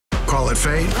Call it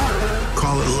fate,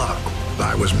 call it luck.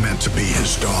 I was meant to be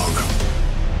his dog.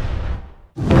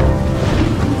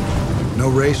 No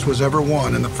race was ever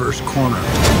won in the first corner,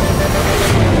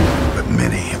 but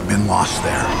many have been lost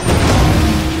there.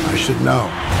 I should know.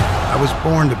 I was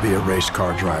born to be a race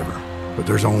car driver, but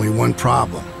there's only one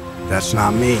problem. That's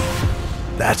not me.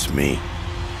 That's me.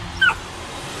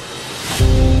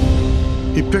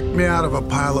 He picked me out of a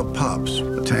pile of pups,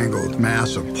 a tangled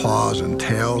mass of paws and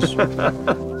tails.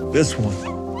 This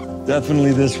one.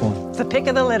 Definitely this one. The pick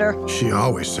of the litter. She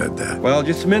always said that. Well,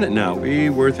 just a minute now. We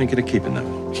were thinking of keeping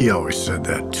them. He always said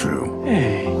that, too.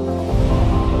 Hey.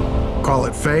 Call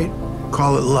it fate,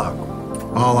 call it luck.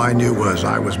 All I knew was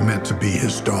I was meant to be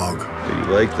his dog. So you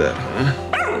like that,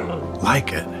 huh?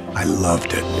 Like it. I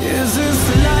loved it. Is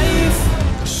this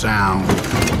life? The sound,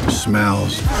 the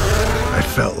smells. I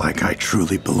felt like I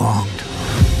truly belonged.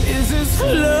 Is this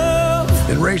love?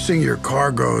 In racing, your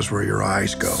car goes where your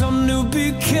eyes go. Some new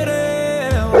big kitty.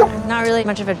 Not really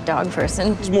much of a dog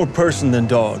person. He's more person than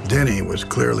dog. Denny was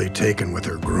clearly taken with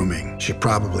her grooming. She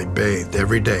probably bathed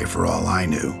every day for all I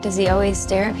knew. Does he always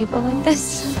stare at people like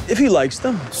this? If he likes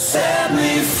them. Set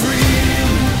me free.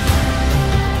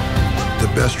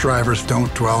 The best drivers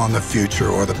don't dwell on the future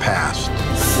or the past.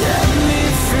 Set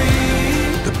me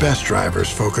free. The best drivers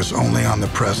focus only on the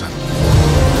present.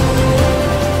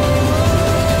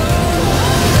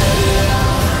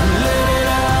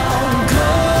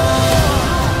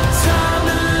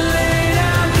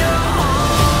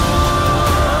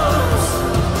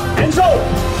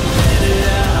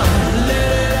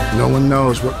 No one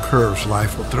knows what curves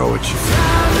life will throw at you.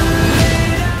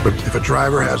 But if a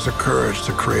driver has the courage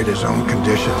to create his own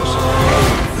conditions,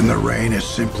 then the rain is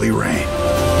simply rain.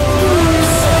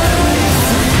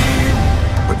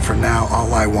 But for now,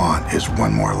 all I want is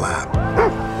one more lap.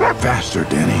 Faster,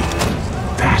 Denny.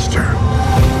 Faster.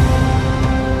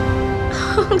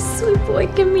 Oh, sweet boy,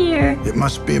 come here. It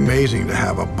must be amazing to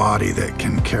have a body that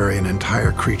can carry an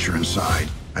entire creature inside.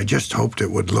 I just hoped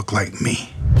it would look like me.